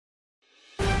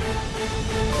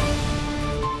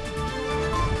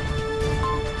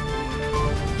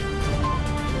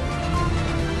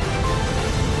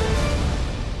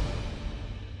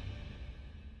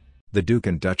The Duke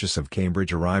and Duchess of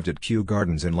Cambridge arrived at Kew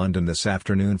Gardens in London this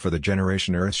afternoon for the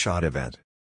Generation Earthshot event.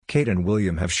 Kate and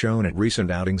William have shown at recent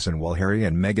outings, and while Harry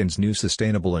and Meghan's new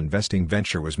sustainable investing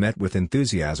venture was met with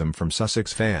enthusiasm from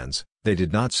Sussex fans, they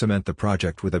did not cement the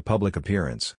project with a public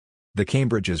appearance. The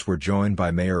Cambridges were joined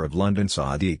by Mayor of London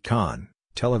Sadiq Khan,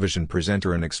 television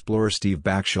presenter and explorer Steve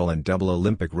Backshall, and double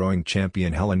Olympic rowing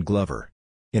champion Helen Glover.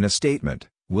 In a statement,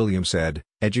 William said,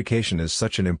 "Education is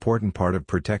such an important part of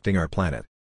protecting our planet.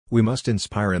 We must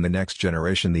inspire in the next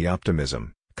generation the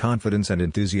optimism, confidence and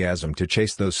enthusiasm to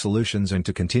chase those solutions and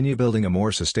to continue building a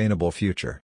more sustainable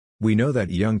future. We know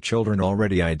that young children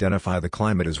already identify the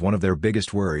climate as one of their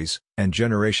biggest worries, and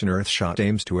Generation Earthshot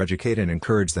aims to educate and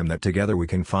encourage them that together we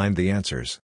can find the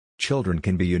answers. Children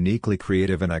can be uniquely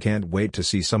creative, and I can't wait to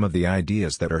see some of the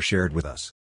ideas that are shared with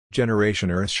us." Generation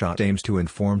Earthshot aims to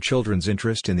inform children's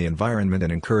interest in the environment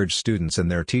and encourage students and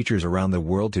their teachers around the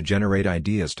world to generate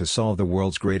ideas to solve the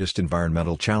world's greatest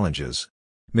environmental challenges.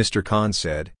 Mr. Khan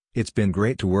said, "It's been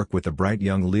great to work with the bright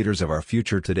young leaders of our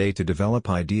future today to develop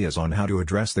ideas on how to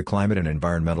address the climate and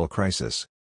environmental crisis.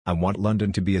 I want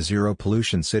London to be a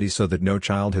zero-pollution city so that no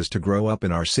child has to grow up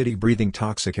in our city breathing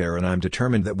toxic air, and I'm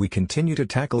determined that we continue to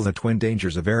tackle the twin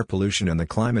dangers of air pollution and the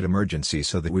climate emergency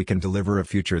so that we can deliver a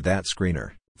future that's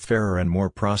greener, fairer and more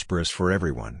prosperous for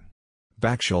everyone."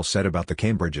 Backshall said about the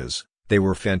Cambridges, "They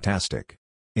were fantastic.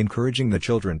 Encouraging the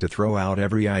children to throw out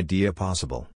every idea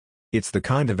possible. It's the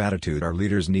kind of attitude our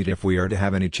leaders need if we are to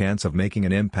have any chance of making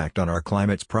an impact on our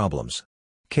climate's problems."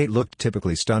 Kate looked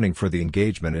typically stunning for the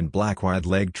engagement in black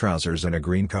wide-leg trousers and a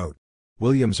green coat.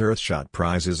 William's Earthshot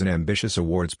Prize is an ambitious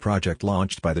awards project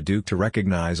launched by the Duke to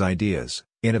recognize ideas,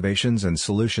 innovations and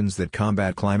solutions that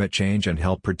combat climate change and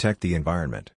help protect the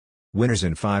environment. Winners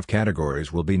in 5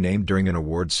 categories will be named during an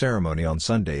awards ceremony on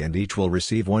Sunday, and each will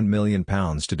receive £1 million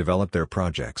to develop their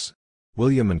projects.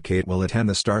 William and Kate will attend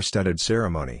the star-studded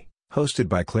ceremony, hosted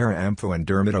by Clara Amfo and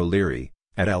Dermot O'Leary,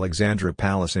 at Alexandra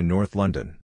Palace in North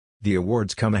London. The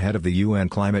awards come ahead of the UN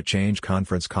Climate Change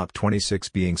Conference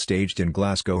COP26 being staged in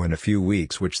Glasgow in a few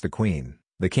weeks, which the Queen,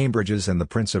 the Cambridges and the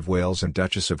Prince of Wales and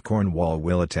Duchess of Cornwall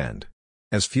will attend.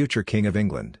 As future King of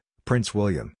England, Prince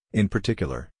William, in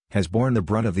particular, has borne the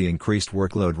brunt of the increased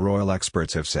workload, royal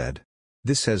experts have said.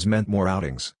 This has meant more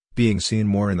outings, being seen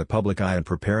more in the public eye and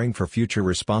preparing for future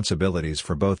responsibilities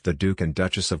for both the Duke and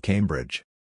Duchess of Cambridge.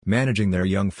 Managing their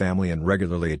young family and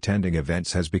regularly attending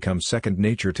events has become second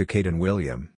nature to Kate and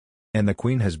William. And the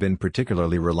Queen has been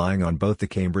particularly relying on both the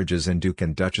Cambridges and Duke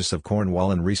and Duchess of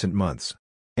Cornwall in recent months.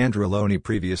 Andrew Loney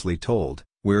previously told,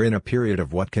 "We're in a period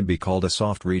of what can be called a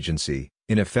soft regency.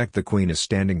 In effect, the Queen is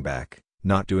standing back,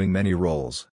 not doing many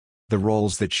roles. The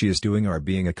roles that she is doing are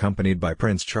being accompanied by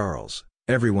Prince Charles.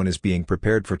 Everyone is being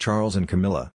prepared for Charles and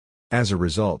Camilla." As a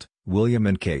result, William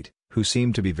and Kate, who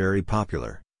seem to be very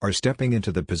popular, are stepping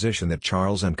into the position that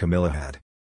Charles and Camilla had.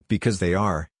 Because they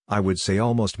are, I would say,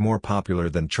 almost more popular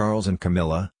than Charles and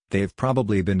Camilla, they've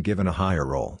probably been given a higher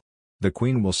role. The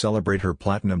Queen will celebrate her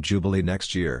Platinum Jubilee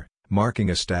next year, marking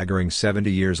a staggering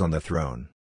 70 years on the throne.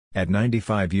 At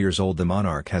 95 years old, the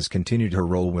monarch has continued her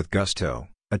role with gusto,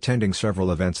 attending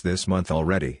several events this month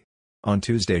already. On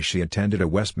Tuesday she attended a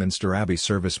Westminster Abbey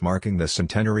service marking the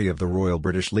centenary of the Royal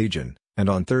British Legion, and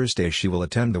on Thursday she will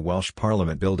attend the Welsh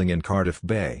Parliament building in Cardiff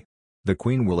Bay. The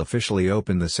Queen will officially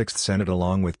open the 6th Senate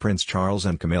along with Prince Charles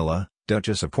and Camilla,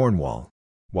 Duchess of Cornwall.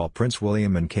 While Prince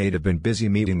William and Kate have been busy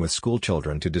meeting with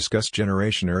schoolchildren to discuss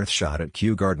Generation Earthshot at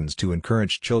Kew Gardens to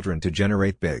encourage children to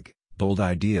generate big, bold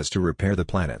ideas to repair the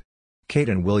planet. Kate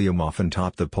and William often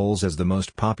top the polls as the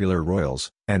most popular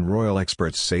royals, and royal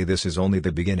experts say this is only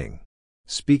the beginning.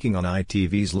 Speaking on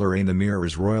ITV's Lorraine, the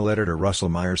Mirror's royal editor Russell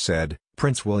Meyer said,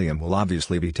 "Prince William will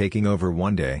obviously be taking over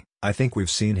one day. I think we've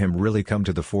seen him really come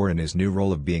to the fore in his new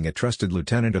role of being a trusted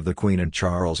lieutenant of the Queen and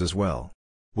Charles as well."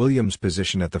 William's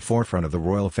position at the forefront of the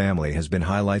royal family has been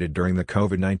highlighted during the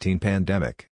COVID-19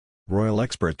 pandemic. Royal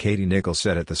expert Katie Nichols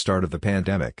said at the start of the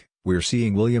pandemic, "We're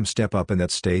seeing William step up in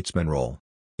that statesman role.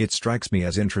 It strikes me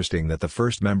as interesting that the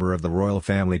first member of the royal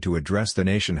family to address the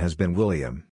nation has been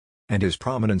William. And his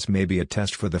prominence may be a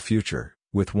test for the future,"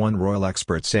 with one royal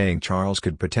expert saying Charles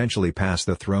could potentially pass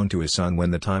the throne to his son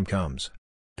when the time comes.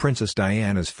 Princess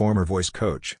Diana's former voice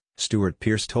coach, Stuart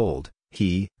Pearce, told,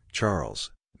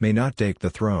 Charles, may not take the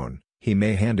throne, he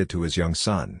may hand it to his young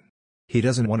son. He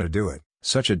doesn't want to do it,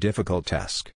 such a difficult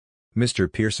task."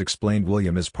 Mr. Pearce explained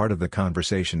William is part of the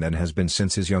conversation and has been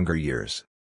since his younger years.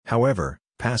 However,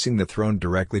 passing the throne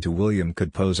directly to William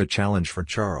could pose a challenge for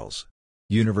Charles.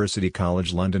 University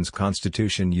College London's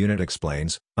Constitution Unit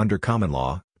explains, under common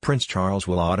law, Prince Charles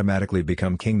will automatically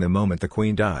become king the moment the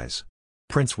Queen dies.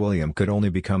 Prince William could only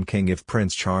become king if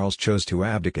Prince Charles chose to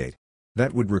abdicate.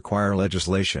 That would require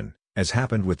legislation, as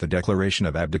happened with the Declaration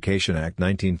of Abdication Act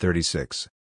 1936.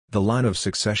 The line of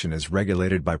succession is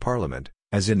regulated by Parliament,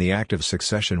 as in the Act of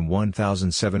Succession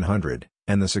 1700,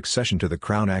 and the Succession to the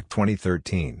Crown Act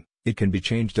 2013. It can be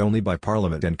changed only by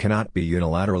Parliament and cannot be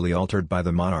unilaterally altered by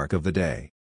the monarch of the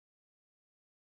day.